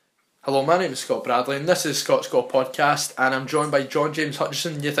Hello, my name is Scott Bradley and this is Scott Podcast, and I'm joined by John James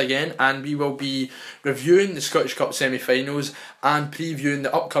Hutchison yet again, and we will be reviewing the Scottish Cup semi-finals and previewing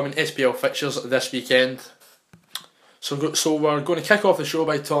the upcoming SPL fixtures this weekend. So we're going to kick off the show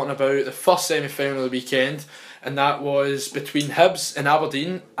by talking about the first semi-final of the weekend, and that was between Hibs and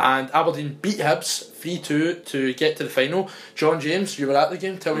Aberdeen beat Hibs 3-2 to get to the final. John James, you were at the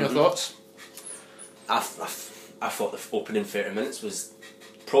game, tell me your thoughts. I thought the opening 30 minutes was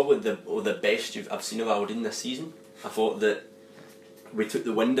probably the best I've seen of Aberdeen this season. I thought that we took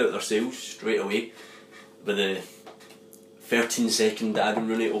the wind out of their sails straight away with the 13-second Adam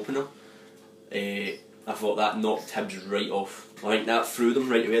Rooney opener. I thought that knocked Hibs right off. I think that threw them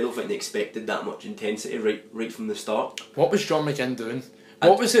right away. I don't think they expected that much intensity right from the start. What was John McGinn doing?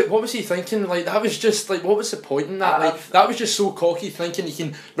 What was he thinking? Like, that was just like, what was the point in that? That was just so cocky, thinking he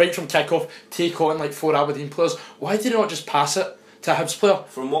can right from kick-off take on like 4 Aberdeen players. Why did he not just pass it to a Hibs player?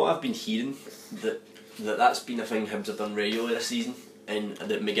 From what I've been hearing, that's been a thing Hibs have done regularly this season, and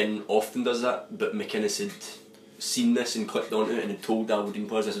that McGinn often does that. But McInnes had seen this and clicked onto it and had told Aberdeen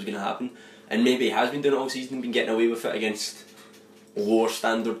players this was going to happen, and maybe he has been doing it all season and been getting away with it against lower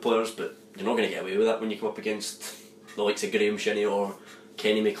standard players. But you're not going to get away with that when you come up against the likes of Graham Shinney or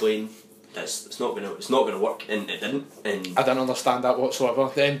Kenny McLean. It's not gonna work, and it didn't. And I didn't understand that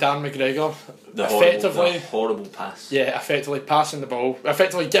whatsoever. Then Dan McGregor, the horrible pass. Yeah, effectively passing the ball,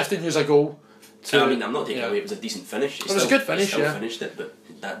 effectively gifting you a goal. I'm not taking away. It was a decent finish. It was a good finish. He still finished it, but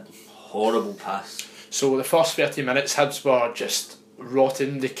that horrible pass. So the first 30 minutes, Hibs were just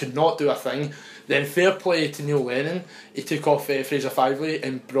rotten. They could not do a thing. Then fair play to Neil Lennon. He took off Fraser Fively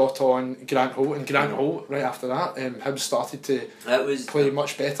and brought on Grant Holt. And Grant Holt, right after that, Hibs started to play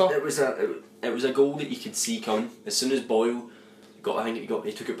much better. It was a goal that you could see coming. As soon as Boyle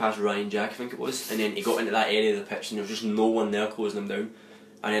he took it past Ryan Jack, I think it was, and then he got into that area of the pitch and there was just no one there closing him down.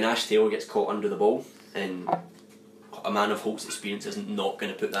 And then Ash Taylor gets caught under the ball, and a man of Holt's experience is not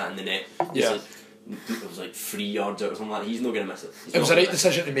going to put that in the net. Yeah. It was like 3 yards out or something like that. He's not going to miss it. It was the right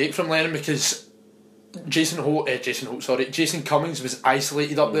decision to make from Lennon, because Jason Cummings was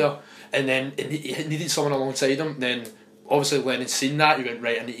isolated up there, and then he needed someone alongside him. Then obviously Lennon seen that, he went,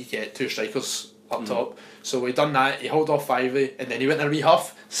 right, I need to get 2 strikers up top. So he done that, he held off Fivey, and then he went in a wee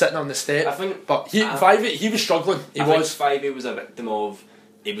huff, sitting on the step. Fivey, he was struggling. I think Fivey was a victim of,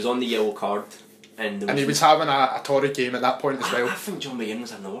 he was on the yellow card, and he was having a torrid game at that point as well. I think John McGinn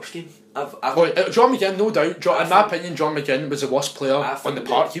was having the worst game. John McGinn, no doubt. In my opinion, John McGinn was the worst player on the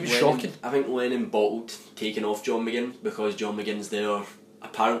park. He was shocking. I think Lennon bottled taking off John McGinn because John McGinn's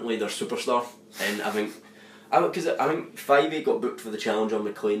apparently their superstar, and I think Fivey got booked for the challenge on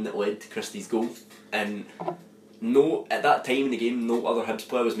McLean that led to Christie's goal, and at that time in the game, no other Hibs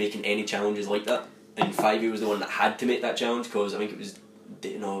player was making any challenges like that, and Fivey was the one that had to make that challenge because I think it was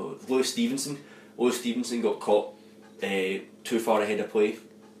Lewis Stevenson. Lewis Stevenson got caught too far ahead of play,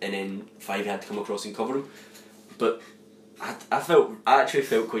 and then Fivey had to come across and cover him. But I actually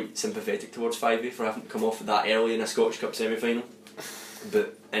felt quite sympathetic towards Fivey for having to come off that early in a Scottish Cup semi-final.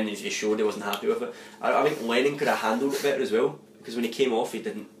 And he showed he wasn't happy with it. I think Lennon could have handled it better as well, because when he came off, he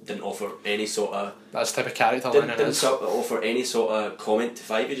didn't offer any sort of. That's the type of character Lennon is. Didn't offer any sort of comment to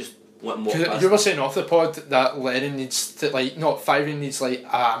Fivey. Just let him walk past. You were saying off the pod that Lennon needs to Fivey needs like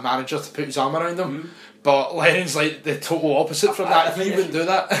a manager to put his arm around him. But Lennon's like the total opposite from that. He wouldn't do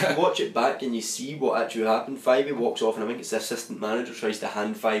that. You watch it back and you see what actually happened. Fivey walks off, and I think it's the assistant manager tries to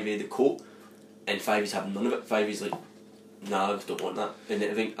hand Fivey the coat, and Fivey's having none of it. Fivey's like, nah, I just don't want that. And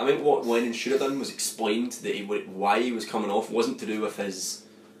I think what Lennon should have done was explained that why he was coming off wasn't to do with his.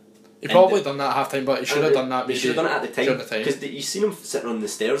 He probably done that at half time, but he should have done that. He should have done it at the time, because you seen him sitting on the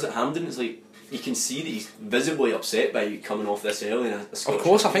stairs at Hampden. It's like you can see that he's visibly upset by coming off this early in a Scottish. Of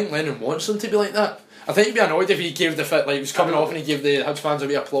course, I think Lennon wants him to be like that. I think he'd be annoyed if he gave the fit, like he was coming off and he gave the Hibs fans a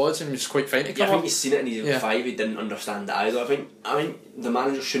wee applause, and he was quite fine to come I think he's seen it and he's Fivey didn't understand that either. I think the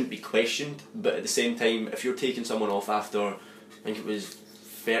manager shouldn't be questioned, but at the same time, if you're taking someone off after, I think it was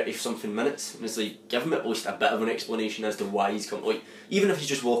 30 something minutes, and it's like, give him at least a bit of an explanation as to why he's come. Like, even if he's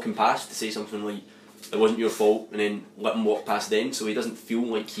just walking past, to say something like, it wasn't your fault, and then let him walk past then, so he doesn't feel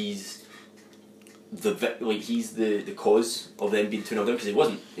like he's the cause of them being 2-0 down, because he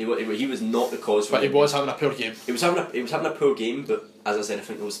wasn't. He was not the cause. But he was having a poor game. He was having a poor game, but as I said, I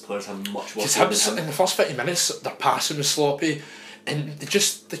think those players have much worse than him. In the first 50 minutes, their passing was sloppy, and they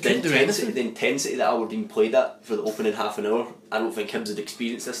couldn't do anything. The intensity that Aberdeen played at for the opening half an hour, I don't think Hibs had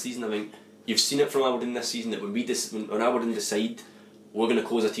experienced this season. I think you've seen it from Aberdeen this season, that when Aberdeen decide we're going to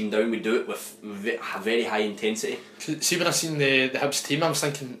close a team down, we do it with very high intensity. See, when I seen the Hibs team, I was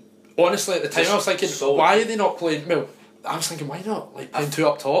thinking, honestly, at the time, I was thinking, why are they not playing? Well, I was thinking, why not playing two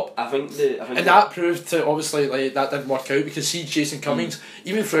up top? And that proved to obviously that didn't work out, because see Jason Cummings,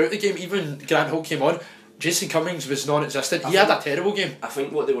 even throughout the game, even Grant Holt came on, Jason Cummings was non-existent. He had a terrible game. I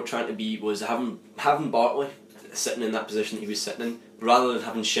think what they were trying to be was having Bartley sitting in that position that he was sitting in, rather than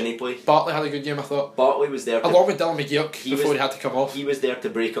having Shinnie play. Bartley had a good game, I thought. Bartley was there along with Dylan McGeoch before he had to come off. He was there to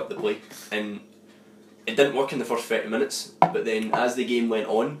break up the play, and it didn't work in the first 30 minutes. But then as the game went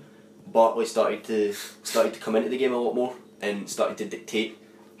on, Bartley started to come into the game a lot more and started to dictate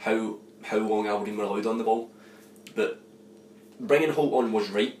how long Aberdeen were allowed on the ball. But bringing Holt on was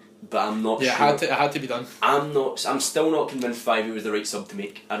right, but I'm not sure. Yeah, it had to be done. I'm still not convinced Fivey was the right sub to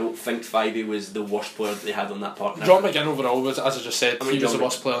make. I don't think Fivey was the worst player that they had on that park. John McGinn overall was, as I just said, he was the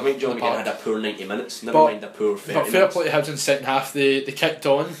worst player. I think John McGinn had a poor 90 minutes, never mind a poor 30 minutes. But fair play to Hibs in the second half, they kicked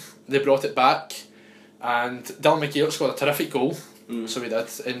on, they brought it back, and Dylan McGeoch scored a terrific goal, so he did.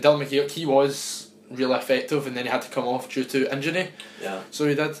 And Dylan McGeoch, he was really effective, and then he had to come off due to injury, so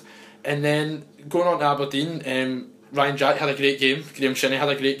he did. And then going on to Aberdeen, Ryan Jack had a great game, Graham Shinnie had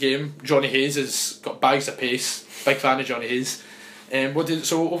a great game, Johnny Hayes has got bags of pace, big fan of Johnny Hayes.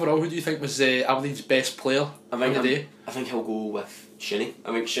 So overall, who do you think was Aberdeen's best player on the day? I think he'll go with Shinnie.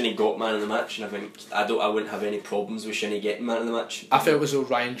 I think Shinnie got man of the match, and I think I wouldn't have any problems with Shinnie getting man of the match. I felt as though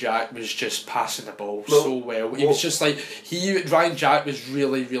Ryan Jack was just passing the ball so well. He was just Ryan Jack was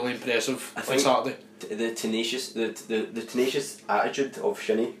really, really impressive on Saturday. The tenacious attitude of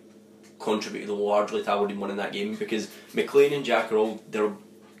Shinnie contributed largely to Aberdeen winning that game, because McLean and Jack they're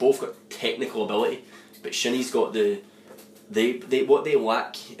both got technical ability, but Shinnie's got what they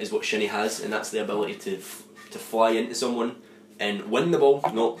lack is what Shinnie has, and that's the ability to fly into someone and win the ball,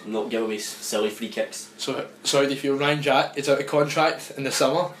 not give away silly free kicks. So how do you feel? Ryan Jack is out of contract in the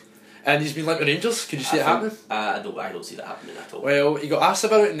summer, and he's been linked with Rangers. Could you see it happening? I don't see that happening at all. Well, he got asked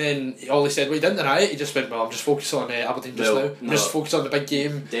about it, and then all he said, well, he didn't deny it. He just went, well, I'm just focused on Aberdeen just now. I'm just focused on the big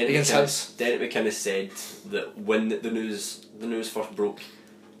game against Hibs. Derek McInnes said that when the news first broke,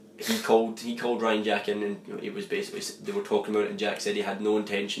 he called Ryan Jack in, and it was basically, they were talking about it, and Jack said he had no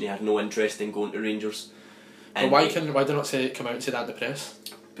intention, he had no interest in going to Rangers. And why do not come out and say that in the press?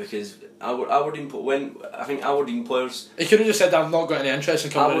 Because Aberdeen players, he could have just said, I've not got any interest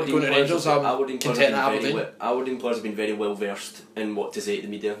in going to Rangers. I'm content at Aberdeen. Aberdeen players have been very well versed in what to say to the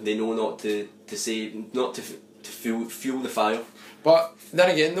media. They know not to fuel the fire. But then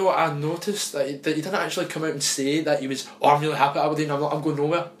again, though, I noticed that he didn't actually come out and say that he was, I'm really happy at Aberdeen, I'm going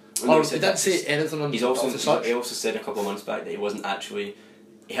nowhere. Or he didn't say anything on He also said a couple of months back that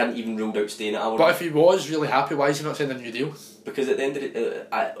he hadn't even ruled out staying at Aberdeen. But if he was really happy, why is he not signing a new deal? Because at the end of it,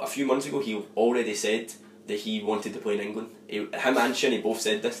 a few months ago, he already said that he wanted to play in England. Him and Shinnie both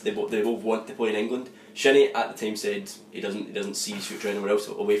said this. They both want to play in England. Shinnie at the time said he doesn't see his future anywhere else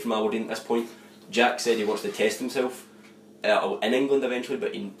away from Aberdeen at this point. Jack said he wants to test himself in England eventually,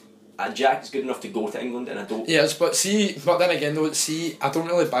 but Jack is good enough to go to England, and I don't. Yes, but then again though, I don't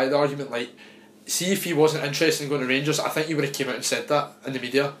really buy the argument. See, if he wasn't interested in going to Rangers, I think he would have came out and said that in the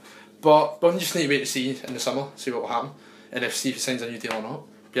media. But we just need to wait to see in the summer, see what will happen, and if he signs a new deal or not.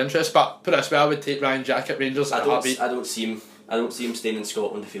 Be interested. But put it this way, I would take Ryan Jack at Rangers. I don't see him staying in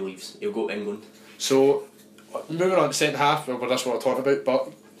Scotland if he leaves. He'll go to England. So moving on to the second half, well, that's what we're talking about.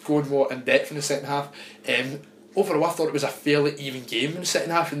 But going more in depth in the second half. Overall, I thought it was a fairly even game in the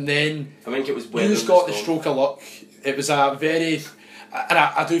second half, and then I think it was who's got the stroke of luck. It was a very. And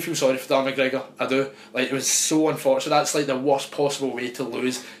I do feel sorry for Dan McGregor, I do. It was so unfortunate. That's the worst possible way to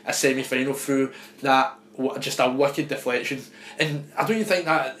lose a semi-final through that, just a wicked deflection. And I don't even think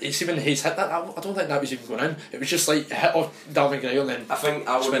that, it's even Hayes hit that, I don't think that was even going in. It was just hit off Dan McGregor and then I think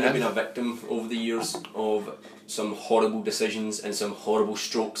Aberdeen have been a victim over the years of some horrible decisions and some horrible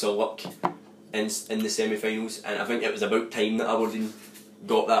strokes of luck in the semi-finals, and I think it was about time that Aberdeen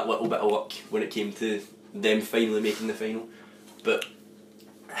got that little bit of luck when it came to them finally making the final. But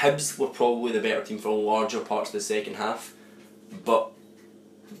Hibs were probably the better team for larger parts of the second half, but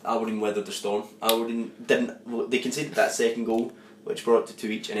Aberdeen weathered the storm. Aberdeen they conceded that second goal, which brought it to 2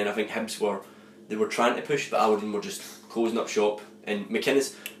 each, and then I think Hibs were trying to push, but Aberdeen were just closing up shop. And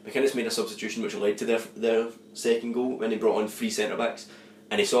McInnes made a substitution which led to their second goal when he brought on 3 centre backs,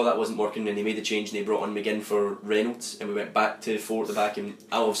 and he saw that wasn't working, and he made a change and he brought on McGinn for Reynolds, and we went back to 4 at the back. And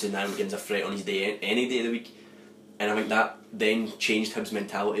obviously now McGinn's a threat on his day any day of the week. And I think that then changed Hibs'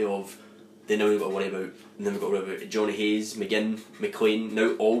 mentality of they now got to worry about. And then we've got to worry about Johnny Hayes, McGinn, McLean,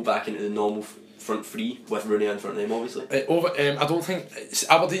 now all back into the normal front three with Rooney in front of them, obviously. I don't think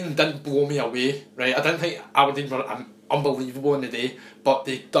Aberdeen didn't blow me away, right? I didn't think Aberdeen were unbelievable in the day, but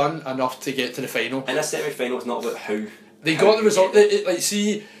they'd done enough to get to the final. In a semi-final, it's not about how they got the result.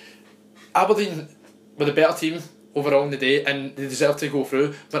 See, Aberdeen were the better team. overall in the day, and they deserve to go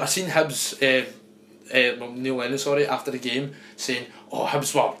through. But I seen Hibs, Neil Lennon, sorry, after the game saying, "Oh,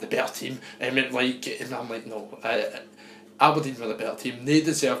 Hibs were the better team," and I'm like, no. Aberdeen were the better team. They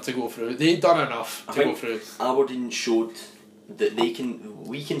deserve to go through. They done enough to go through. Aberdeen showed that we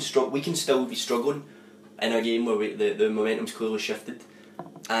can still be struggling in a game where the momentum's clearly shifted,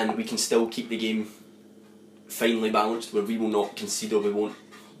 and we can still keep the game finely balanced, where we will not concede, or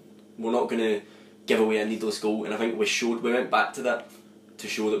we're not going to give away a needless goal. And I think we went back to that to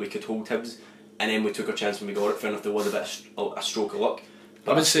show that we could hold Hibs, and then we took our chance when we got it. Fair enough, there was a bit of a stroke of luck.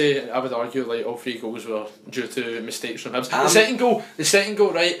 But I would argue like all 3 goals were due to mistakes from Hibs. The second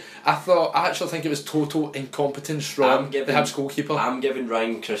goal, right? I actually think it was total incompetence from the Hibs goalkeeper. I'm giving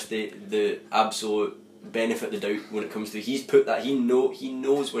Ryan Christie the absolute benefit of the doubt when it comes to he's put that he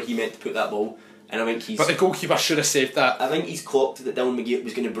knows where he meant to put that ball, and I think But the goalkeeper should have saved that. I think he's clocked that Dylan McGee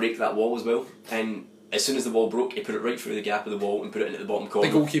was going to break that wall as well, and as soon as the ball broke, he put it right through the gap of the wall and put it into the bottom corner.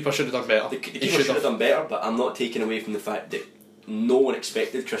 The goalkeeper should have done better. The keeper should have done better, but I'm not taking away from the fact that no one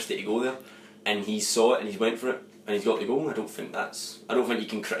expected Christie to go there, and he saw it and he went for it and he's got the goal. I don't think you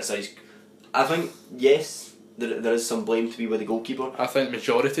can criticise. I think yes, there is some blame to be with the goalkeeper. I think the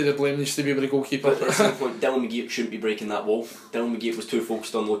majority of the blame needs to be with the goalkeeper. But at some point, Dylan McGee shouldn't be breaking that wall. Dylan McGee was too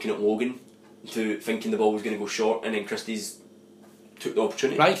focused on looking at Logan, to thinking the ball was going to go short, and then Christie's took the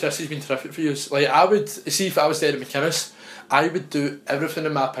opportunity. Ryan Christie's been terrific for you. Like, I would see if I was there at McInnes, I would do everything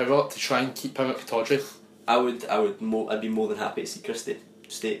in my power to try and keep him at Pittodrie. I'd be more than happy to see Christie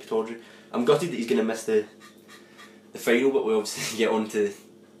stay at Pittodrie. I'm gutted that he's going to miss the final, but we'll obviously get on to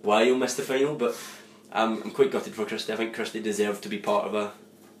why he'll miss the final. But I'm quite gutted for Christie. I think Christie deserves to be part of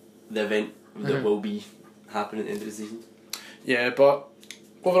the event that will be happening at the end of the season. Yeah, but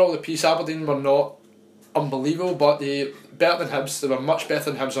overall the piece, Aberdeen were not unbelievable, but they better than Hibs. They were much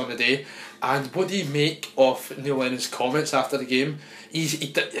better than Hibs on the day. And what do you make of Neil Lennon's comments after the game?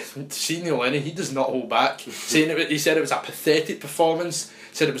 See Neil Lennon, he does not hold back. He said it was a pathetic performance,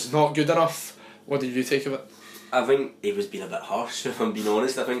 said it was not good enough. What did you take of it? I think he was being a bit harsh, if I'm being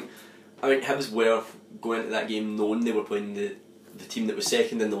honest. I think Hibs were going into that game knowing they were playing the team that was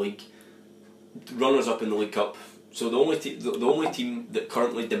second in the league, runners up in the League Cup. So the only team that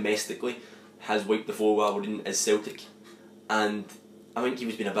currently domestically has wiped the floor with Aberdeen is Celtic, and I think he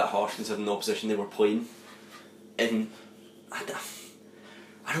was being a bit harsh considering the opposition they were playing. And I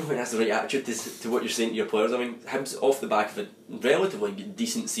don't think that's the right attitude to what you're saying to your players. I mean, Hibs off the back of a relatively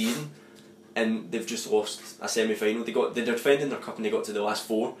decent season, and they've just lost a semi-final. They're defending their cup and they got to the last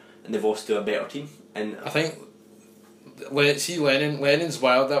 4, and they've lost to a better team. And I think Lennon's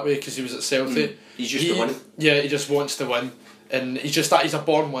wild that way because he was at Celtic. He's used to winning. Yeah, he just wants to win, and he's a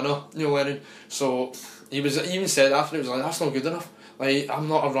born winner, Neil Lennon. So he even said after, he was like, that's not good enough. Like, I'm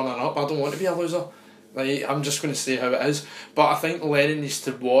not a runner up. I don't want to be a loser. Like, I'm just going to say how it is. But I think Lennon needs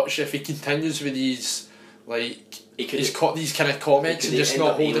to watch if he continues with these these kind of comments and just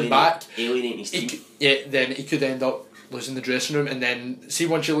not holding back. Alienating his team. Then he could end up losing the dressing room, and then see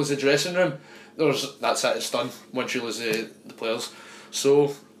once you lose the dressing room, that's it. It's done. Once you lose the players,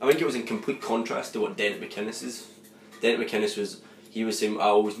 so I think it was in complete contrast to what Dennis McInnes is. Dennis McInnes was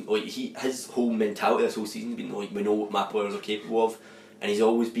saying his whole mentality this whole season has been like, we know what my players are capable of, and he's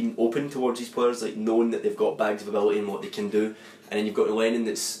always been open towards his players, like knowing that they've got bags of ability and what they can do. And then you've got Lennon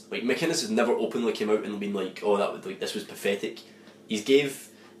that's like, McInnes has never openly came out and been like, oh, this was pathetic. He's gave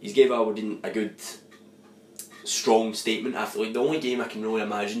Aberdeen a good strong statement after, like, the only game I can really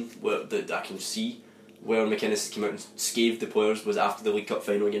imagine that I can see where McInnes came out and scathed the players was after the League Cup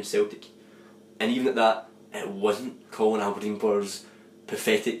final against Celtic, and even at that, it wasn't calling Aberdeen players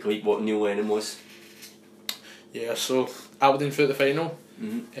pathetic like what Neil Lennon was. Yeah, so Aberdeen through the final.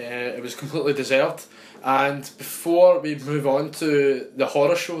 It was completely deserved. And before we move on to the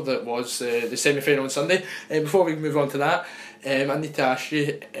horror show that was the semi-final on Sunday, before we move on to that, I need to ask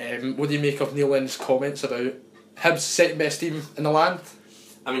you, what do you make of Neil Lennon's comments about Hibs' second best team in the land?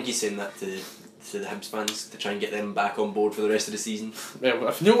 I mean, he's saying that to the Hibs fans to try and get them back on board for the rest of the season. Well,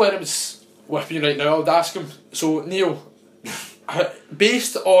 if Neil Lennon was with me right now, I would ask him, so Neil,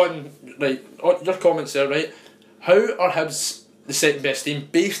 based on your comments there, right, how are Hibs the second best team?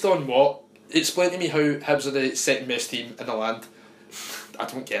 Based on what? Explain to me how Hibs are the second best team in the land. I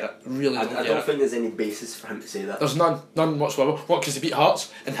don't get it. Really don't get it. I don't think there's any basis for him to say that. There's none whatsoever. What, because they beat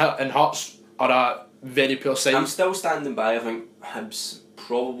Hearts, and Hearts are a very poor side. I'm still standing by. I think Hibs,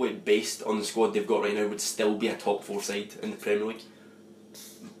 probably based on the squad they've got right now, would still be a top 4 side in the Premier League.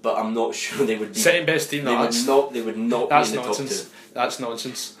 But I'm not sure they would be second best team. They would not be in the nonsense. top 2. That's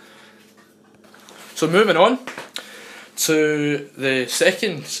nonsense. So moving on to the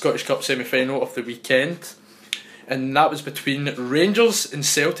second Scottish Cup semi-final of the weekend. and that was between Rangers and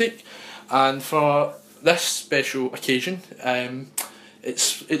Celtic. And for this special occasion,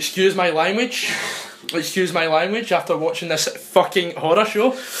 excuse my language after watching this fucking horror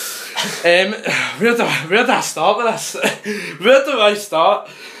show. Where do I start with this? Where do I start?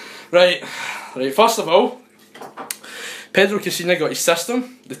 Right, first of all, Pedro Caixinha got his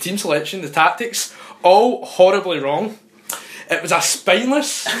system, the team selection, the tactics, all horribly wrong. It was a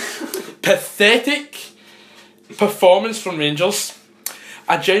spineless, pathetic performance from Rangers.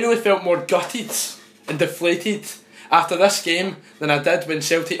 I genuinely felt more gutted and deflated after this game than I did when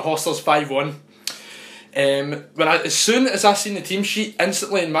Celtic hosted us 5-1. As soon as I seen the team sheet,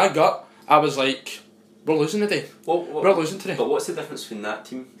 instantly in my gut, I was like, we're losing today. We're losing today. But what's the difference between that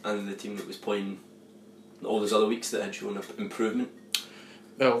team and the team that was playing all those other weeks that had shown improvement?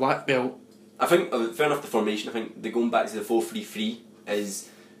 Well, I think, fair enough, the formation, I think going back to the 4-3-3 is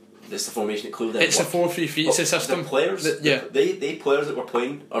the formation that clearly it's a 4-3-3, it's a system. The players, the players that were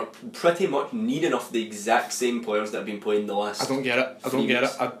playing are pretty much needing off the exact same players that have been playing the last. I don't get it.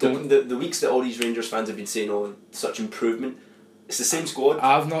 The weeks that all these Rangers fans have been saying, "Oh, such improvement," it's the same squad.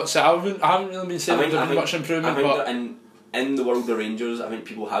 I haven't really been saying there's been much improvement. I think that in the world of Rangers, I think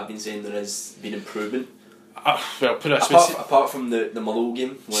people have been saying there has been improvement. Well, put it this way. Apart from the Mallow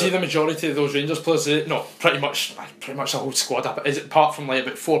game. See, the majority of those Rangers players, pretty much the whole squad, apart from like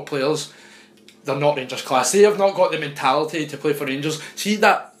about 4 players, they're not Rangers class. They have not got the mentality to play for Rangers. See,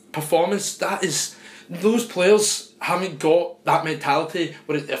 that performance, those players haven't got that mentality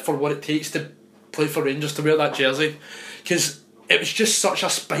for what it takes to play for Rangers, to wear that jersey. Because it was just such a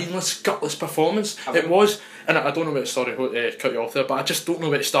spineless, gutless performance. It was, and I don't know where to, sorry, cut you off there, but I just don't know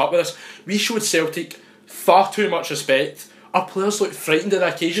where to start with this. We showed Celtic far too much respect. Our players looked frightened of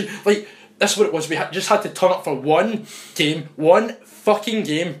the occasion. Like, this is what it was. We just had to turn up for one fucking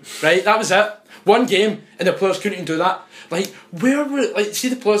game, right? That was it. One game, and the players couldn't even do that. Like, where were, see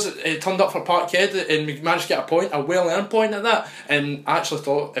the players that turned up for Parkhead and we managed to get a point, a well-earned point at that, and I actually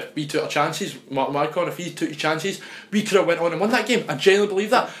thought if we took our chances, Marcon, if he took his chances, we could have went on and won that game. I genuinely believe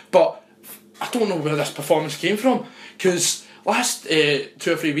that, but I don't know where this performance came from, because last 2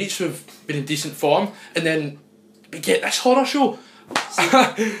 or 3 weeks we've been in decent form, and then we get this horror show. See,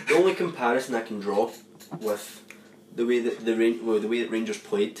 the only comparison I can draw with the way that the way that Rangers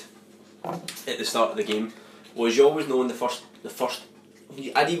played at the start of the game was, you always know in the first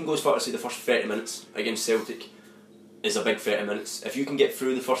I'd even go as far to say the first 30 minutes against Celtic is a big 30 minutes. If you can get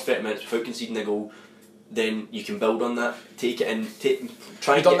through the first 30 minutes without conceding a goal, then you can build on that, take it in,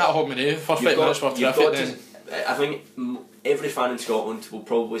 try. You've done that at Hogmanay. First 30 minutes were terrific. I think every fan in Scotland will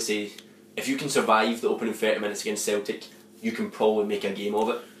probably say, if you can survive the opening 30 minutes against Celtic, you can probably make a game of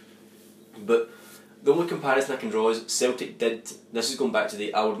it. But the only comparison I can draw is Celtic did, this is going back to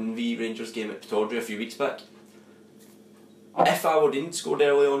the Aberdeen v Rangers game at Pittodrie a few weeks back. If Aberdeen scored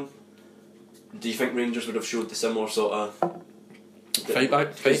early on, do you think Rangers would have showed the similar sort of fight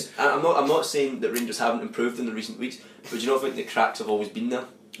back? I'm not saying that Rangers haven't improved in the recent weeks, but do you not think the cracks have always been there?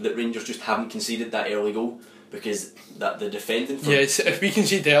 That Rangers just haven't conceded that early goal because that the defending from, if we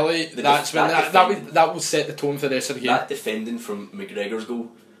concede early, that will set the tone for the rest of the game. That defending from McGregor's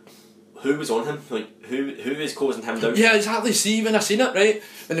goal, who was on him? Like, who is causing him down? Yeah, exactly. See, when I seen it, right,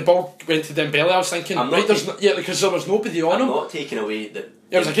 when the ball went to Dembele, I was thinking, because there was nobody on him. I'm not taking away that.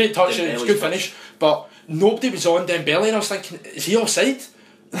 It was a great touch, it was a good finish, but nobody was on Dembele, and I was thinking, is he offside?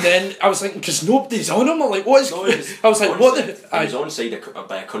 And then I was thinking, because nobody's on him, I'm like, what is... No, I was like, what the... He was onside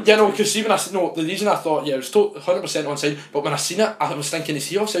by a country. Yeah, no, because see, when the reason I thought, it was 100% onside, but when I seen it, I was thinking, is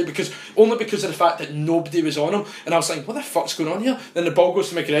he offside? Because of the fact that nobody was on him, and I was like, what the fuck's going on here? Then the ball goes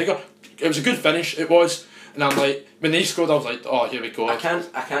to McGregor. It was a good finish, it was, and I'm like, when they scored, I was like, oh, here we go. I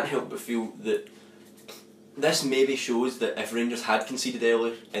can't help but feel that this maybe shows that if Rangers had conceded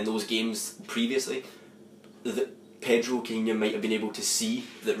early in those games previously, that Pedro Caixinha might have been able to see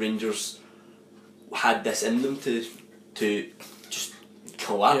that Rangers had this in them to just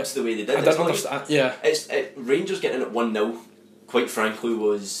collapse the way they did. I didn't understand. Yeah, Rangers getting it 1-0. Quite frankly,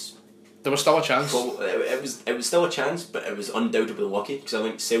 was there was still a chance. It was still a chance, but it was undoubtedly lucky because I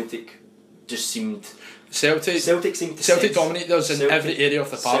think Celtic just seemed. Celtic dominated us in every area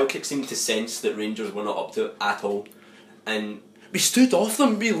of the park. Celtic seemed to sense that Rangers were not up to it at all, and we stood off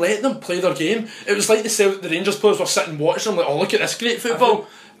them. We let them play their game. It was like the Rangers players were sitting watching them, like, oh, look at this great football.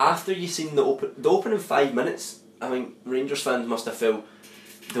 After you seen the opening 5 minutes, I think Rangers fans must have felt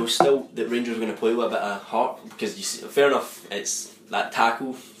there was still that Rangers were going to play with a bit of heart, because you see, fair enough, it's that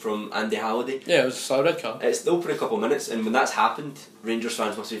tackle from Andy Halliday. Yeah, it was a red card. It's the opening couple of minutes, and when that's happened, Rangers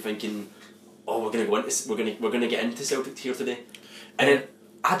fans must be thinking, oh, we're going to get into Celtic here today, and then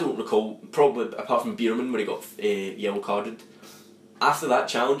I don't recall, probably apart from Bierman where he got yellow carded. After that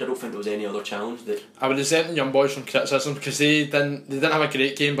challenge, I don't think there was any other challenge that... I would resent the young boys from criticism because they didn't have a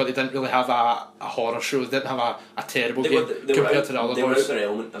great game, but they didn't really have a horror show. They didn't have a terrible game compared to the other boys. They were out their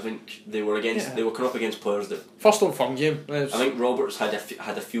element. I think they were they were coming up against players that... First Old Firm game. I think Roberts had a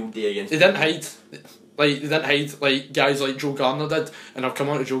field day against... They didn't hide like guys like Joe Gardner did, and I'll come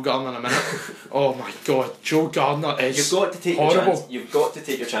on to Joe Gardner in a minute. Oh my God, Joe Gardner is You've got to take horrible. You've got to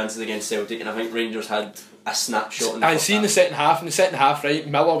take your chances against Celtic, and I think Rangers had a snapshot in the I seen the second half. In the second half, right,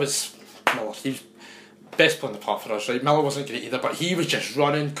 Miller, he was best player in the park for us, right. Miller wasn't great either, but he was just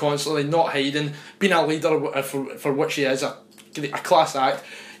running constantly, not hiding, being a leader for which he is, a class act.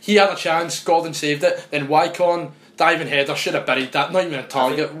 He had a chance, Gordon saved it, then Wycon, diving header, should have buried that, not even a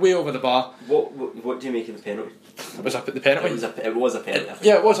target, way over the bar. What do you make of the penalty? It was the penalty. It was a penalty.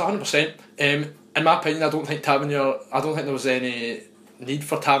 Yeah, it was 100%. In my opinion, I don't think there was any need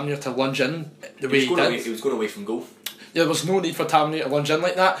for Tavernier to lunge in the way he did. He was going away from goal. Yeah, there was no need for Tavernier to lunge in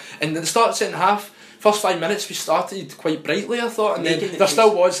like that. And at the start of the second half, first 5 minutes we started quite brightly, I thought, and then there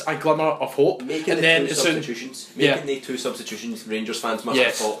still was a glimmer of hope. Making the two substitutions, Rangers fans must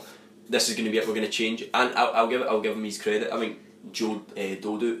have thought this is going to be it. We're going to change, and I'll give him his credit. I think Joe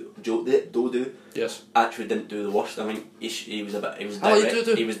Dodu yes, actually didn't do the worst. I think he was direct.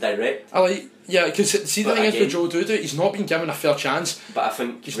 He was direct. Because see the thing is with Joe Dodu, he's not been given a fair chance. But I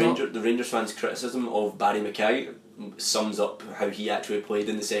think the Rangers fans' criticism of Barry Mackay sums up how he actually played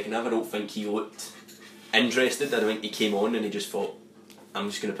in the second half. I don't think he looked interested. I don't think he came on and he just thought, I'm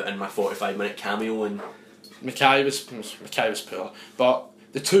just going to put in my 45-minute cameo. And Mackay was poor, but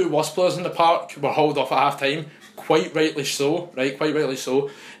the two worst players in the park were hauled off at half time. Quite rightly so, right? Quite rightly so.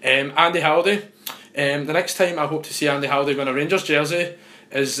 Andy Halliday. The next time I hope to see Andy Halliday win a Rangers jersey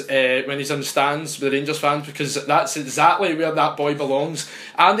is when he's in the stands with the Rangers fans, because that's exactly where that boy belongs.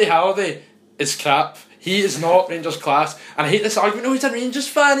 Andy Halliday is crap. He is not Rangers class, and I hate this argument. No, he's a Rangers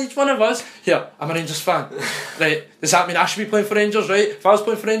fan. He's one of us. Here, I'm a Rangers fan. Right? Does that mean I should be playing for Rangers? Right? If I was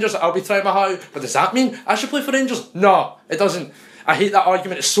playing for Rangers, I'll be trying my heart out. But does that mean I should play for Rangers? No, it doesn't. I hate that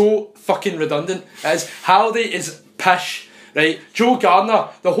argument. It's so fucking redundant. It is. Halliday is pish. Right? Joe Gardner.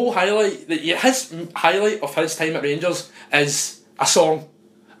 The whole his highlight of his time at Rangers is a song.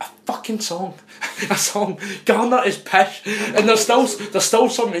 A fucking song. A song. Gardner is pish, and there's still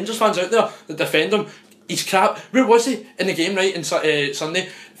some Rangers fans out there that defend him. He's crap. Where was he in the game? Right, in Sunday.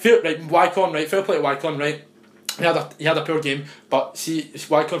 Wycon. Right, fair play to Wycon. Right, he had a poor game, but see,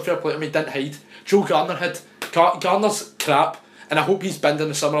 Wycon, fair play to him. He didn't hide. Joe Gardner had. Gardner's crap, and I hope he's binned in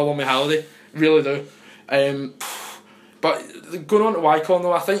the summer along with Halliday. Really do. But going on to Wycon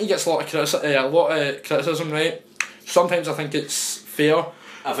though, I think he gets a lot of criticism. Right. Sometimes I think it's fair.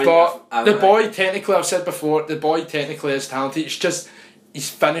 The boy technically, I've said before, the boy technically is talented. It's just his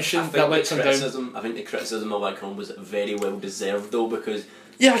finishing that lets him down. I think the criticism of Wycon was very well deserved though, because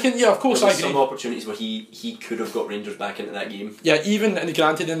of course there I was agree. Some opportunities where he could have got Rangers back into that game. Yeah, even in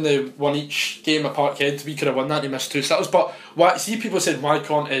the one each game at Parkhead, we could have won that. He missed 2 sittles, but people said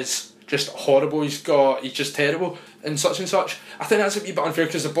Wycon is just horrible. He's just terrible and such. I think that's a wee bit unfair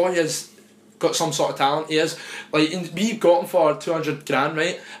because the boy has got some sort of talent. He is we got him for 200 grand,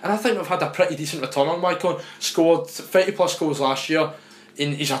 right? And I think we've had a pretty decent return on Wycon. Scored 30 plus goals last year.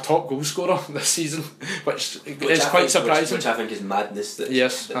 He's a top goal scorer this season, which is quite surprising. Which I think is madness.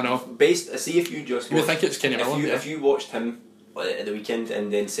 I know. See if you just. You think it's Kenny Miller? If you watched him at the weekend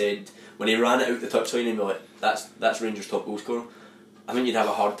and then said when he ran it out the touchline and be like, that's Rangers' top goal scorer, I think you'd have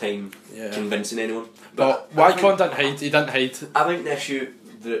a hard time convincing anyone. But Wycon didn't hide. He didn't hide. I think the issue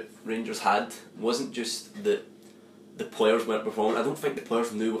that Rangers had wasn't just that the players weren't performing. I don't think the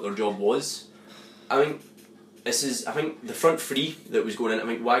players knew what their job was. I think the front three that was going in, I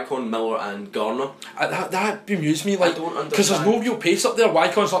think Wycon, Miller and Garner. That bemused me, because there's no real pace up there.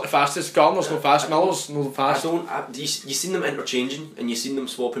 Wycon's not the fastest, Garner's no fast, Miller's no fast. You seen them interchanging and you seen them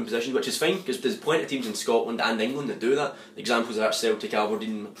swapping positions, which is fine because there's plenty of teams in Scotland and England that do that. Examples are Celtic,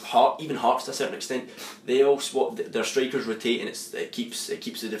 Aberdeen, even Hearts to a certain extent. They all swap, their strikers rotate and it keeps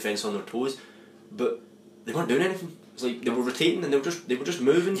the defence on their toes, but they weren't doing anything. It's like they were rotating and they were just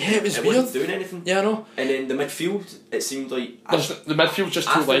moving. Yeah, it was weird. Wasn't doing anything. Yeah, I know. And then the midfield, it seemed like the midfield's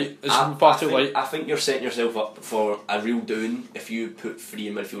just too light. It's far too light. I think you're setting yourself up for a real down if you put 3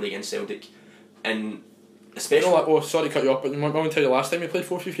 in midfield against Celtic, and especially. Sorry to cut you off, but I want to tell you last time you played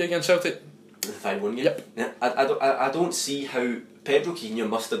 4-3-3 against Celtic. The 5-1 game. Yep. Yeah, I don't see how Pedro Quinho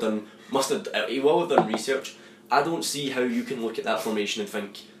he will have done research. I don't see how you can look at that formation and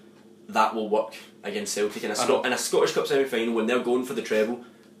think that will work against Celtic in a Scottish Cup semi-final when they're going for the treble.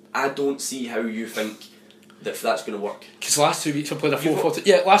 I don't see how you think that that's going to work. Because last 2 weeks I played a 4-4-2.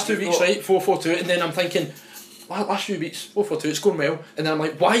 Yeah, last 2 weeks, right, 4-4-2, and then I'm thinking, last few weeks 4-4-2, it's going well, and then I'm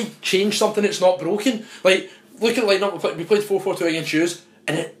like, why change something that's not broken? Like, look at the lineup. We played 4-4-2 against Hughes,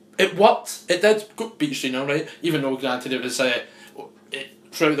 and it worked. It did beat Streamer, right? Even though granted it was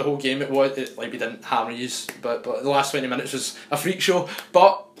throughout the whole game like we didn't hammer yous, but the last 20 minutes was a freak show.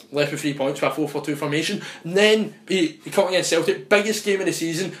 But left with 3 points for a 4-4-2 formation, and then he come against Celtic, biggest game of the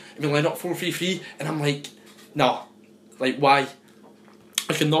season, and we line up 4-3-3, and I'm like, no, like why?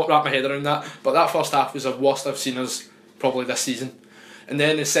 I cannot wrap my head around that. But that first half was the worst I've seen us probably this season, and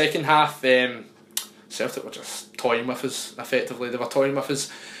then the second half, Celtic were just toying with us. Effectively, they were toying with us,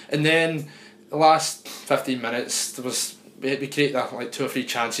 and then the last 15 minutes we created like 2 or 3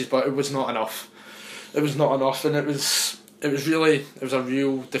 chances, but it was not enough. It was not enough, and it was a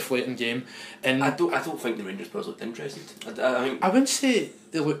real deflating game. And I don't think the Rangers players looked interested. I wouldn't say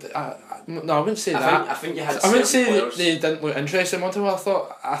they looked. No, I wouldn't say that. I think you had. I wouldn't say players. they didn't look interested.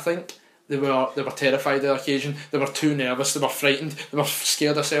 I think they were terrified of the occasion. They were too nervous. They were frightened. They were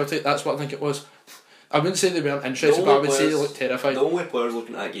scared of Celtic. That's what I think it was. I wouldn't say they weren't interested, but I would say they looked terrified. The only players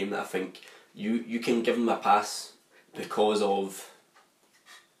looking at that game that I think you can give them a pass because of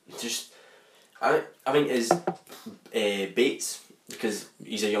just I think is Bates, because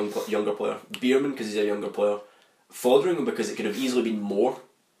he's a younger player, Bierman because he's a younger player, Fotheringham because it could have easily been more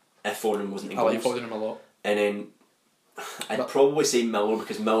if Fotheringham wasn't in goals. I like Fotheringham a lot. And then I'd probably say Miller,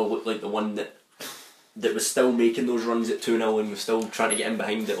 because Miller looked like the one that was still making those runs at 2-0 and was still trying to get in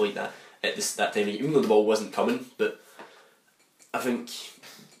behind it like that at that time, even though the ball wasn't coming. But I think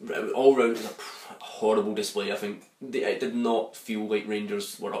all round it was a horrible display. I think it did not feel like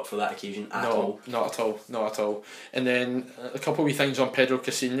Rangers were up for that occasion at all. Not at all. And then a couple of wee things on Pedro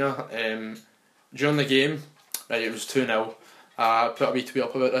Casinha. During the game, right, it was 2-0. Put a wee tweet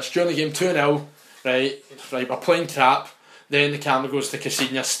up about this. During the game, 2-0, right, we're playing crap. Then the camera goes to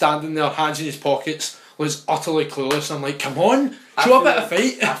Casinha, standing there, hands in his pockets, was utterly clueless. And I'm like, come on, show a bit of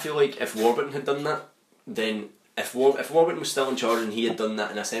fight. I feel like if Warburton had done that, then if Warburton was still in charge and he had done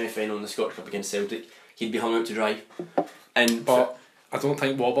that in a semi-final in the Scottish Cup against Celtic, he'd be hung out to dry. But I don't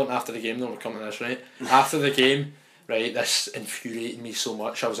think Warburton after the game, though, we're coming to this, right? After the game, right, this infuriated me so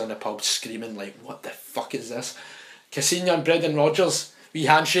much. I was in the pub screaming like, what the fuck is this? Casinha and Brendan Rodgers, wee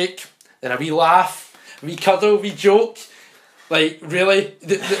handshake, then a wee laugh, a wee cuddle, a wee joke. Like, really?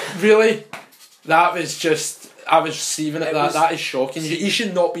 Really? That was just, I was receiving it. That is shocking. You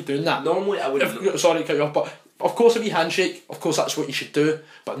should not be doing that. Normally I wouldn't. Sorry to cut you off, but of course a wee handshake, of course that's what you should do,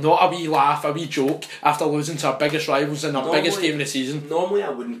 but not a wee laugh, a wee joke after losing to our biggest rivals in our biggest game of the season. Normally I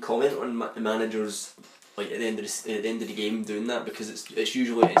wouldn't comment on managers like at the end of the game doing that, because it's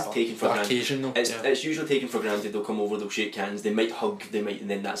usually taken for granted. Occasion, though. It's usually taken for granted. They'll come over, they'll shake hands, they might hug, and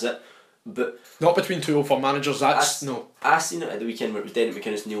then that's it. But not between two or four managers. That's no. I seen it at the weekend where it was Derek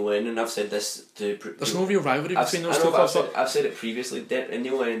McInnes, Neil Lennon, and I've said this to. There's no real rivalry between those two. I've said it previously.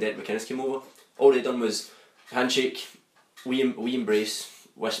 Neil Lennon and Derek McInnes came over. All they done was handshake, we embrace,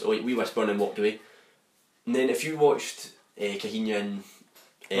 we whisper and walked away. And then if you watched Cahinha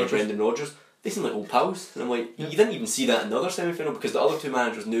and Brendan Rodgers, they seem like old pals. And I'm like, you didn't even see that in the other semi-final, because the other two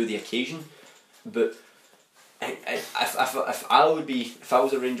managers knew the occasion. But if I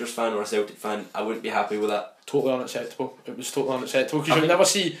was a Rangers fan or a Celtic fan, I wouldn't be happy with that. Totally unacceptable. It was totally unacceptable, because you would never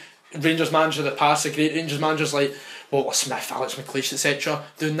see Rangers manager that past the great Rangers managers like Walter Smith, Alex McLeish, etc.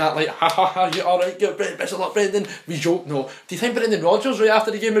 doing that like, ha ha ha, you alright, good, best of luck, Brendan. We joke, no. Do you think Brendan Rodgers right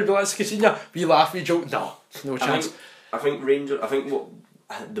after the game would be like Casinha? We laugh, we joke, no chance. I think what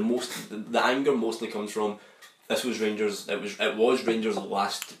the anger mostly comes from, this was Rangers. It was Rangers'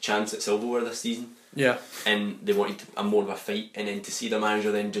 last chance at silverware this season. Yeah. And they wanted more of a fight, and then to see the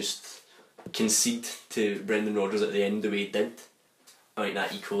manager then just concede to Brendan Rodgers at the end the way he did, I think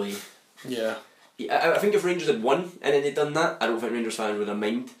that equally. Yeah. I think if Rangers had won and then they'd done that, I don't think Rangers fans would have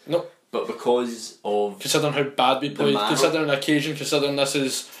minded. No. But because of considering how bad we played, considering the occasion, considering this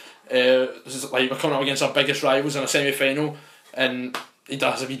is like we're coming up against our biggest rivals in a semi-final, and he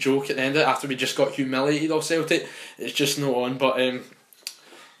does a wee joke at the end of it after we just got humiliated off Celtic. It's just not on. But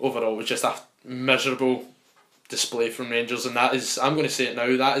overall, it was just a miserable display from Rangers, and that is, I'm going to say it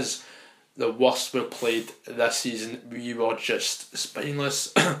now, that is the worst we've played this season. We were just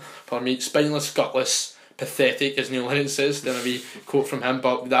spineless, spineless, gutless, pathetic, as Neil Lennon says. Then a wee quote from him,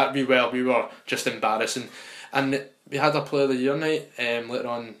 but we were just embarrassing. And we had a Player of the Year night later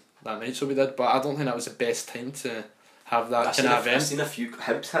on that night, so we did, but I don't think that was the best time to have that kind of event. I've seen a few.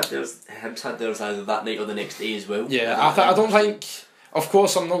 Hibs had theirs either that night or the next day as well. Yeah, I don't think Of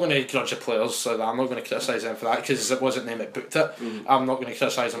course, I'm not going to grudge the players, so I'm not going to criticise them for that because it wasn't them that booked it. I'm not going to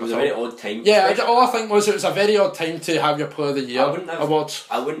criticise them It was at a all. very odd time. Yeah, all I think was it was a very odd time to have your Player of the Year awards.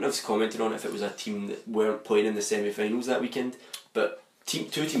 I wouldn't have commented on it if it was a team that weren't playing in the semi-finals that weekend. But two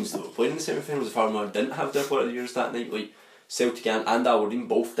teams that were playing in the semi-finals of Farnborough didn't have their Player of the Years that night. Like Celtic and Aberdeen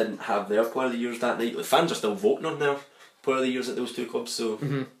both didn't have their Player of the Years that night. Like, fans are still voting on their Player of the Years at those two clubs, so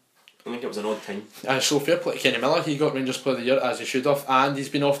I think it was an odd time. So fair play to Kenny Miller. He got Rangers Player of the Year as he should have, and he's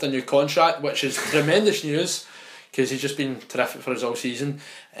been offered a new contract, which is tremendous news because he's just been terrific for us all season,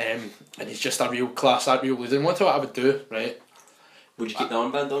 and he's just a real class act, real leader. And what I would do, right? Would you keep the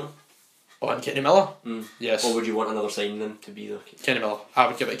armband on Kenny Miller? Yes. Or would you want another signing then to be there? Kenny Miller. I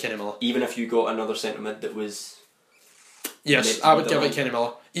would give it to Kenny Miller. Even if you got another centre mid that was. Yes, I would give it Kenny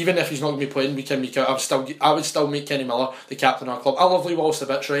Miller. Even if he's not going to be playing week in, week out, I would still make Kenny Miller the captain of our club. I love Lee Wallace a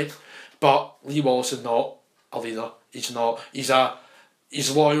bit, right? But Lee Wallace is not a leader. He's not.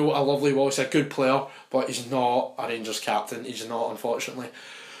 He's loyal. I love Lee Wallace. He's a good player, but he's not a Rangers captain. He's not, unfortunately.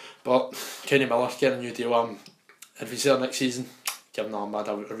 But Kenny Miller, get a new deal. If he's there next season, give him the armband.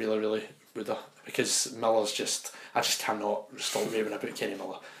 I really, really would have. Because Miller's just... I just cannot stop raving about Kenny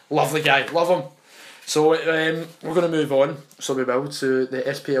Miller. Love the guy. Love him. So we're going to move on, so we will, to the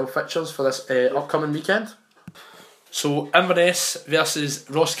SPL fixtures for this upcoming weekend. So Inverness versus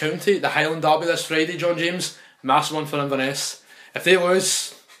Ross County, the Highland Derby this Friday, John James. Massive one for Inverness. If they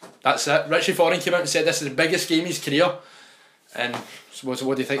lose, that's it. Richie Foran came out and said this is the biggest game of his career. And so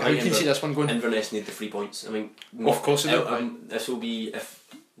what do you think? How can you see this one going? Inverness need the 3 points. I mean, of course they do. This will be if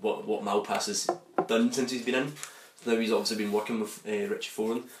what Malpass has done since he's been in. Now he's obviously been working with Richie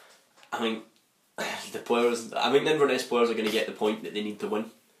Foran. I mean, the players. I think the Inverness players are going to get the point that they need to win,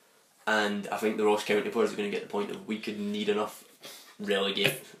 and I think the Ross County players are going to get the point of we could need enough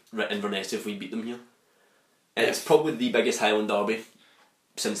relegate Inverness if we beat them here. And it's probably the biggest Highland derby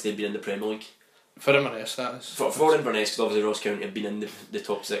since they've been in the Premier League. For Inverness, that is. For Inverness, because obviously Ross County have been in the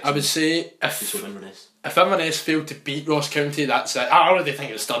top 6. I would say if Inverness failed to beat Ross County, that's it. I already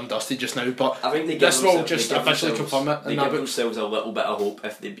think it's done dusty just now, but I think this will just officially confirm it. They give themselves a little bit of hope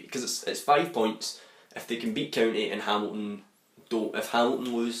if they because it's 5 points. If they can beat County and Hamilton don't, if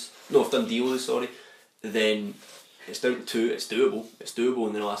Dundee lose, then it's down to 2. It's doable. It's doable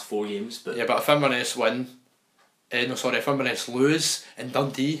in the last 4 games. But yeah, but if Inverness win, if Inverness lose and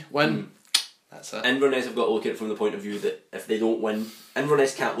Dundee win. That's it. Inverness have got to look at it from the point of view that if they don't win,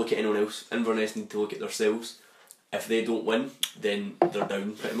 Inverness can't look at anyone else. Inverness need to look at themselves. If they don't win, then they're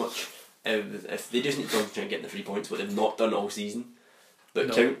down pretty much. If they just need to try and get the 3 points, what they've not done all season.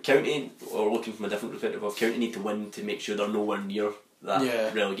 But no. County, or looking from a different perspective, County need to win to make sure they're nowhere near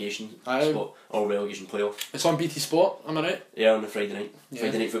that relegation spot or relegation playoff. It's on BT Sport, am I right? Yeah, on a Friday night. Yeah.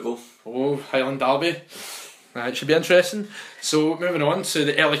 Friday night football. Oh, Highland Derby. It should be interesting. So moving on to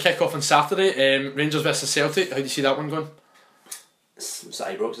the early kick-off on Saturday, Rangers versus Celtic. How do you see that one going? It's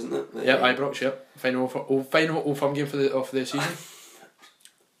Ibrox, isn't it? Ibrox. Yeah, final Old Firm game for the season.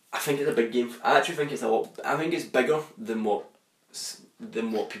 I think it's a big game. I actually think it's a lot. I think it's bigger than what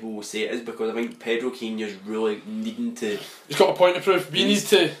people will say it is, because I think Pedro Quino's really needing to. He's got a point to prove. He needs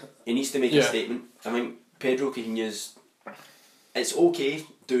to make a statement. I think Pedro Quino's. It's okay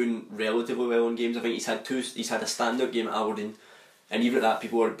doing relatively well in games. I think he's had a standout game at Aberdeen, and even at that,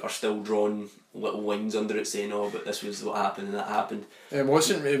 people are still drawing little lines under it saying, "Oh, but this was what happened and that happened." It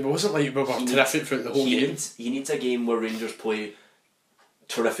wasn't like we were terrific throughout the whole game. He needs a game where Rangers play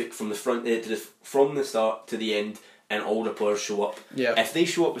terrific from the from the start to the end, and all the players show up. Yeah. If they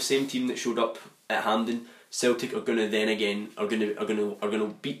show up the same team that showed up at Hampden, Celtic are gonna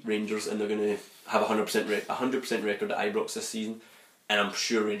beat Rangers, and they're gonna have 100% record at Ibrox this season, and I'm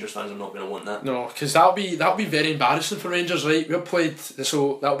sure Rangers fans are not gonna want that. No, because that'll be very embarrassing for Rangers, right? We've played,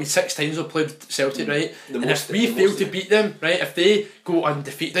 so that'll be 6 times we've played Celtic, right? And if we fail to beat them, right? If they go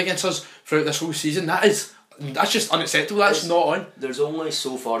undefeated against us throughout this whole season, that's just unacceptable. That's not on. There's only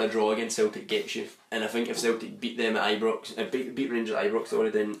so far a draw against Celtic gets you, and I think if Celtic beat them at Ibrox, beat Rangers at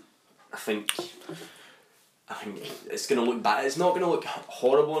Ibrox then I think it's going to look bad. It's not going to look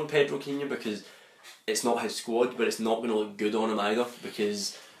horrible on Pedro Quino because it's not his squad, but it's not going to look good on him either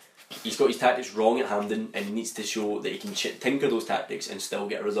because he's got his tactics wrong at Hampden and he needs to show that he can tinker those tactics and still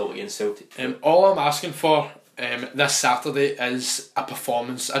get a result against Celtic. All I'm asking for this Saturday is a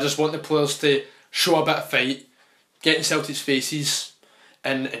performance. I just want the players to show a bit of fight, get in Celtic's faces,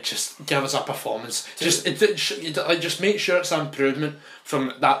 and just give us a performance. Just make sure it's an improvement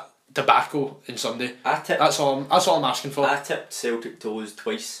from that debacle in Sunday. That's all I'm asking for. I tipped Celtic to lose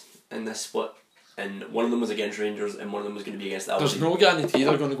twice in this split, and one of them was against Rangers and one of them was going to be against Aberdeen. There's no guarantee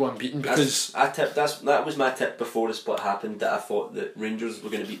they're going to go unbeaten because that was my tip before the split happened, that I thought that Rangers were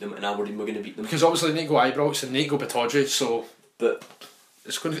going to beat them and Aberdeen were going to beat them. Because obviously they need to go Ibrox and they need to go Batodry, so but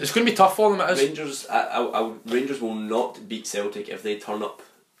it's going to be tough for them. It is. Rangers will not beat Celtic if they turn up.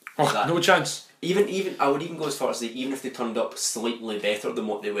 Oh, no chance. Even I would even go as far as to say, even if they turned up slightly better than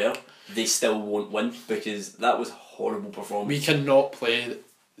what they were, they still won't win, because that was a horrible performance. We cannot play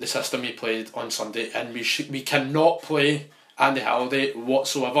the system he played on Sunday, and we cannot play Andy Halliday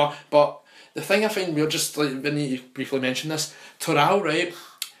whatsoever. But the thing I find weird, just like Vinny briefly mentioned this, Toral, right?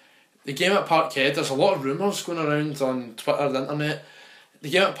 The game at Parkhead, there's a lot of rumours going around on Twitter and the internet. The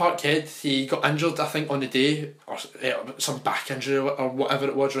game at Parkhead, he got injured, I think, on the day, or some back injury or whatever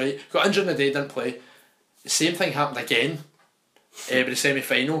it was, right? Got injured on the day, didn't play. The same thing happened again with the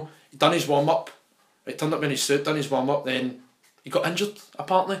semi-final. He done his warm-up, right, turned up in his suit, done his warm-up, then he got injured,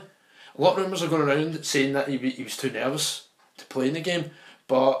 apparently. A lot of rumours are going around saying that he was too nervous to play in the game,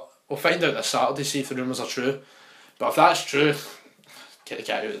 but we'll find out this Saturday, see if the rumours are true. But if that's true, get the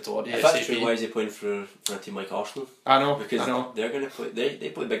guy out the door. If that's true, why is he playing for a team like Arsenal? I know, because they're going to play. They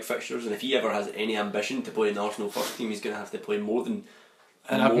play big fixtures, and if he ever has any ambition to play in the Arsenal first team, he's going to have to play more than.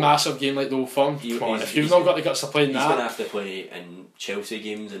 In a massive game like the Old Firm, come on, if you've not got the guts to play in that, he's going to have to play in Chelsea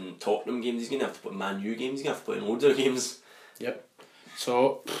games and Tottenham games. He's going to have to play Man U games. He's going to have to play in loads of games. Yep.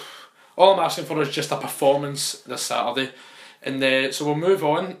 So, all I'm asking for is just a performance this Saturday, and so we'll move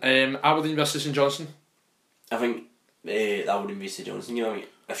on. Aberdeen versus St Johnstone. I think Aberdeen versus St Johnstone. You know, I mean,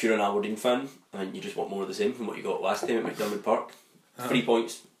 if you're an Aberdeen fan, I think you just want more of the same from what you got last time at McDiarmid Park. 3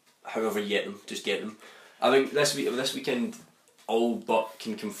 points, however you get them, just get them. I think this weekend, all but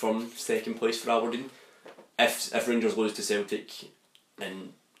can confirm second place for Aberdeen. If Rangers lose to Celtic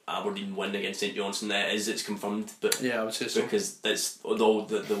and Aberdeen win against St Johnstone, it's confirmed. But yeah, I would say so, because that's, although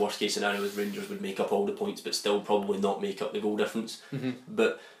the worst case scenario is Rangers would make up all the points, but still probably not make up the goal difference.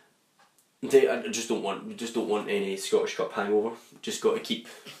 But I just don't want any Scottish Cup hangover. Just got to keep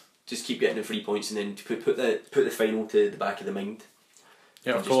getting the 3 points, and then put the final to the back of the mind.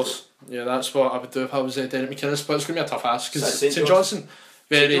 Yeah, of course. Yeah, that's what I would do if I was Derek McInnes, but it's going to be a tough ask because St Johnstone,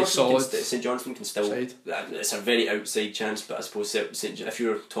 very solid. St Johnstone can still. Side. It's a very outside chance, but I suppose if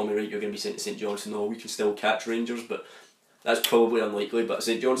you're Tommy Wright, you're going to be saying to St Johnstone, "Oh, we can still catch Rangers," but that's probably unlikely. But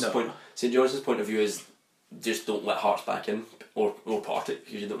St Johnstone's point of view is just don't let Hearts back in or Partick,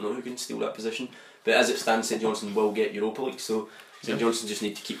 because you don't know who can steal that position. But as it stands, St Johnstone will get Europa League, so St Johnstone just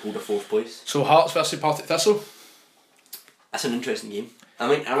need to keep hold of 4th place. So Hearts versus Partick Thistle. That's an interesting game. I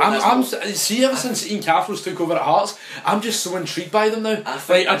mean, see, ever since Ian Cathro's took over at Hearts, I'm just so intrigued by them now.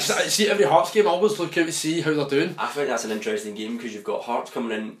 I see every Hearts game. I always look out to see how they're doing. I think that's an interesting game because you've got Hearts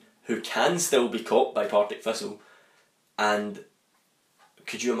coming in who can still be caught by Partick Thistle, and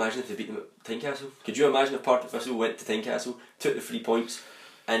could you imagine if they beat them at Tynecastle? Could you imagine if Partick Thistle went to Tynecastle, took the 3 points,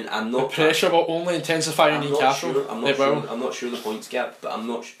 and the pressure will only intensify on Ian Cathro. I'm not sure the points gap, but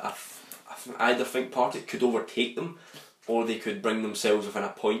I either think Partick could overtake them, or they could bring themselves within a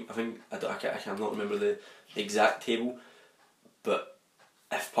point. I cannot remember the exact table, but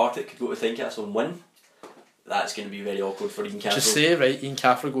if Partick could go to Tynecastle and win, that's going to be very awkward for Ian Cathro. Just say, right, Ian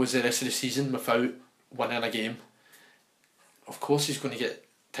Cathro goes the rest of the season without winning a game. Of course he's going to get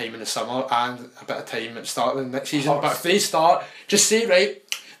time in the summer and a bit of time at the start of the next season. But if they start, just say, right,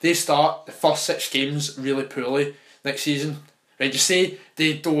 they start the first 6 games really poorly next season, right, just say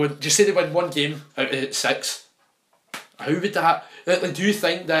they win 1 game out of 6. How would that, like, do you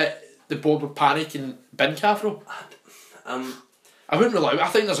think that the board would panic and bin Cathro? I wouldn't rule out. I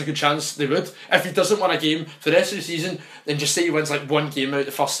think there's a good chance they would. If he doesn't win a game for the rest of the season, then just say he wins like 1 game out of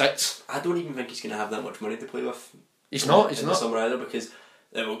the first 6. I don't even think he's going to have that much money to play with. He's not. The summer either, because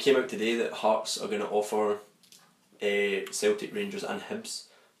it came out today that Hearts are going to offer Celtic, Rangers and Hibs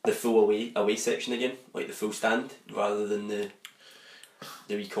the full away section again, like the full stand, rather than the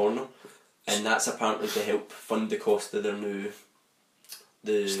wee corner, and that's apparently to help fund the cost of their new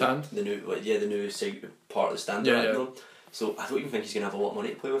stand. The new part of the stand. Yeah. So I don't even think he's going to have a lot of money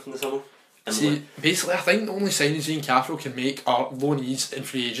to play with in the summer. And see, basically, I think the only signings Ian Cathro can make are loanees and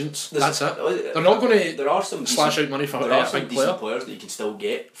free agents. That's it. They're not going to. There are some slash out money for a big player. Players that you can still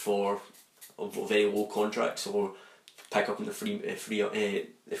get for very low contracts or pick up in the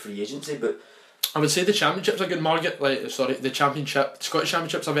free agency, but I would say the Championship's a good market. The Scottish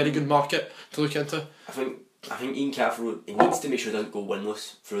Championship's a very good market to look into. I think Ian Cathro, he needs to make sure he doesn't go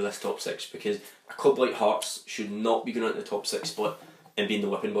winless through this top 6, because a club like Hearts should not be going into the top 6 split and being the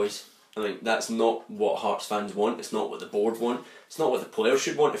whipping boys. I think that's not what Hearts fans want. It's not what the board want. It's not what the players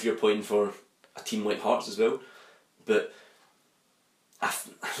should want if you're playing for a team like Hearts as well. But I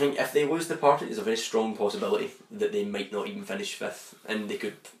think if they lose the party, there's a very strong possibility that they might not even finish 5th, and they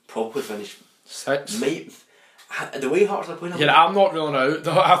could probably finish 6th. The way Hearts are playing, Yeah, I'm not ruling out.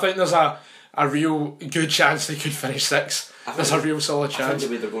 I think there's a real good chance they could finish 6th. There's a real solid I chance. think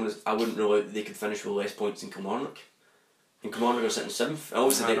the way they're going is, I wouldn't rule out they could finish with less points than Kilmarnock. And Kilmarnock are sitting 7th.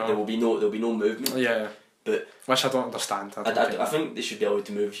 Obviously, there will be no movement. Yeah, but which I don't understand. I think they should be able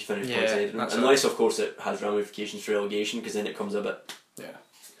to move if you finish points ahead, unless of course it has ramifications for relegation, because then it comes a bit. Yeah.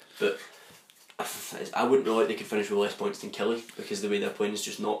 But I wouldn't rule out they could finish with less points than Killie, because the way they're playing is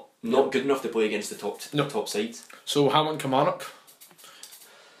just not good enough to play against the top sides. So Hamilton Kilmarnock.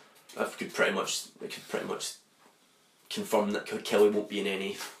 I could pretty much confirm that Killie won't be in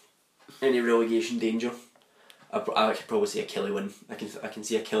any relegation danger. I could probably see a Killie win. I can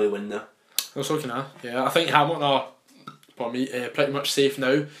see a Killie win there. Also can I? Yeah, I think Hamilton are pretty much safe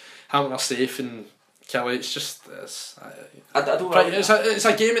now. Hamilton are safe, and Killie, it's just it's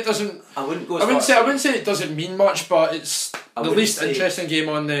a game. It doesn't. I wouldn't say it doesn't mean much, but it's the least interesting game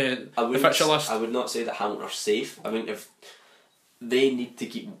on the fixture list. I would not say that Hamilton are safe. I mean, if they need to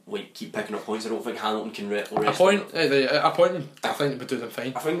keep picking up points, I don't think Hamilton can rest. A point. I think would do them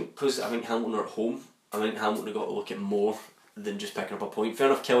fine. I think Hamilton are at home. I think Hamilton have got to look at more than just picking up a point. Fair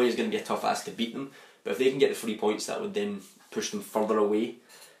enough, Killie is going to be a tough ask to beat them, but if they can get the 3 points, that would then push them further away,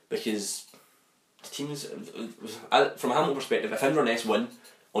 because the teams, from a Hamilton perspective, if Inverness win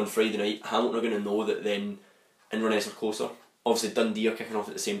on Friday night, Hamilton are going to know that then Inverness are closer. Obviously Dundee are kicking off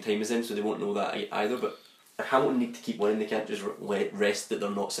at the same time as them, so they won't know that either, but if Hamilton need to keep winning, they can't just rest that they're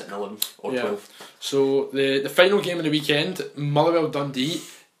not sitting 11th or 12th. So the final game of the weekend, Motherwell Dundee.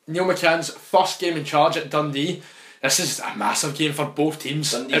 Neil McCann's first game in charge at Dundee. This is a massive game for both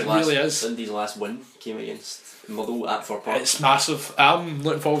teams. Really is. Dundee last win came against Motherwell at Fir Park. It's massive. I'm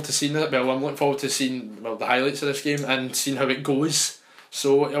looking forward to seeing it. Well, I'm looking forward to seeing the highlights of this game and seeing how it goes.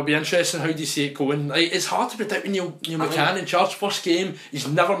 So it'll be interesting. How do you see it going? Like, it's hard to predict with Neil McCann in charge. First game, he's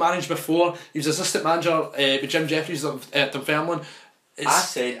never managed before. He was assistant manager with Jim Jeffries at Dunfermline.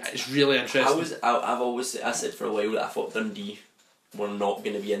 It's really interesting. I said for a while that I thought Dundee were not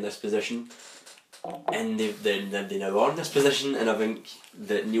going to be in this position, and they now are in this position, and I think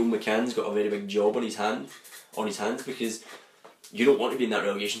that Neil McCann's got a very big job on his hands, because you don't want to be in that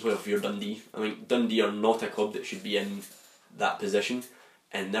relegation playoff if you're Dundee. I mean, Dundee are not a club that should be in that position,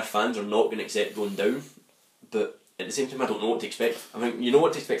 and their fans are not going to accept going down, but at the same time I don't know what to expect. I mean, you know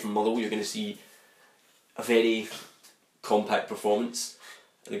what to expect from Motherwell. You're going to see a very compact performance.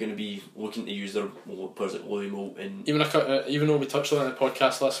 They're going to be looking to use their players like Louis Moult and... Even though we touched on it in the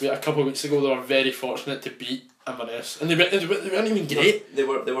podcast last week, a couple of weeks ago, they were very fortunate to beat Inverness, and they weren't even great. They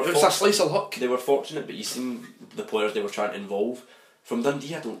were. It was a slice of luck. They were fortunate, but you seen the players they were trying to involve. From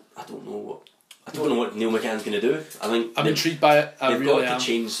Dundee, I don't know what Neil McCann's going to do. I'm intrigued by it. They've got to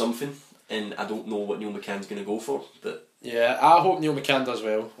change something, and I don't know what Neil McCann's going to go for. But yeah, I hope Neil McCann does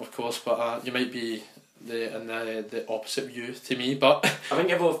well, of course. But you might be the opposite view to me. But I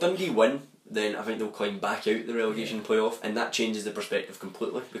think if Dundee win, then I think they'll climb back out the relegation playoff, and that changes the perspective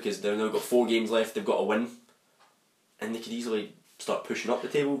completely, because they've now got 4 games left. They've got to win, and they could easily start pushing up the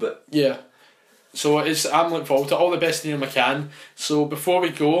table. But yeah. So I'm looking forward to all the best to Neil McCann. So before we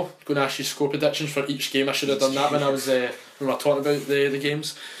go, I'm going to ask you score predictions for each game. I should have done that when we were talking about the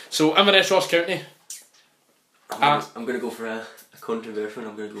games. So Inverness Ross County. I'm going to go for a controversial.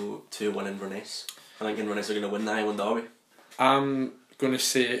 I'm going to go 2-1 Inverness. I think Inverness are going to win the Highland Derby. I'm going to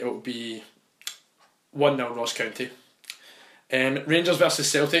say it will be 1-0 Ross County. Rangers versus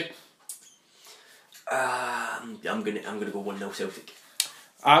Celtic. I'm going to go 1-0 Celtic.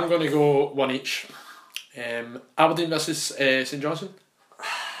 I'm going to go 1 each. Aberdeen versus St Johnstone.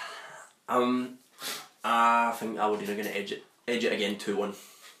 I think Aberdeen are going to edge it again 2-1.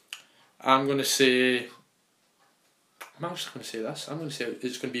 I'm going to say... I'm actually going to say this. I'm going to say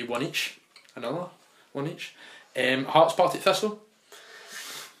it's going to be 1 each. Another 1 each. Hearts Partick Thistle.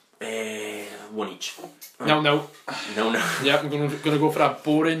 1 each. 0-0. 0-0. Yeah, I'm going to go for a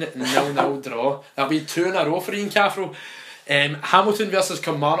boring 0-0 draw. That'll be 2 in a row for Ian Cathro. Hamilton versus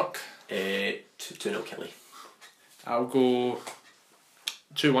Kilmarnock. 2-0 Killie. I'll go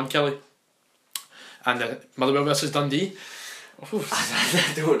 2-1 Killie. And Motherwell versus Dundee. I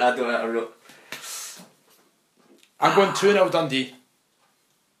don't. I'm going 2-0 Dundee.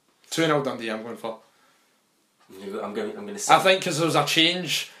 2-0 Dundee. I'm going for. I'm going to say. I think because there was a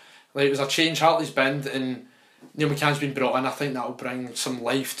change, like it was a change. Hartley's been and Neil McCann's been brought in. I think that will bring some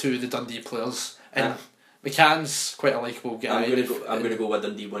life to the Dundee players. And McCann's quite a likeable guy. I'm going to go with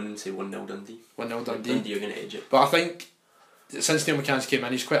Dundee win and say 1-0 Dundee. 1-0 Dundee. Dundee are going to edge it. But I think since Neil McCann's came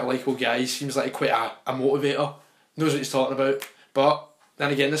in, he's quite a likeable guy. He seems like quite a motivator. Knows what he's talking about. But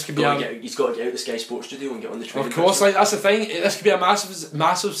Then again, this could be he's got to get out the Sky Sports studio and get on the training. Of course, like that's the thing. This could be a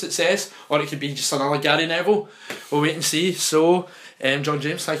massive success, or it could be just another Gary Neville. We'll wait and see. So, John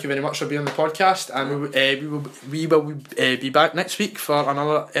James, thank you very much for being on the podcast, and we will be back next week for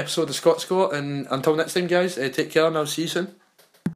another episode of Scott Scott. And until next time, guys, take care, and I'll see you soon.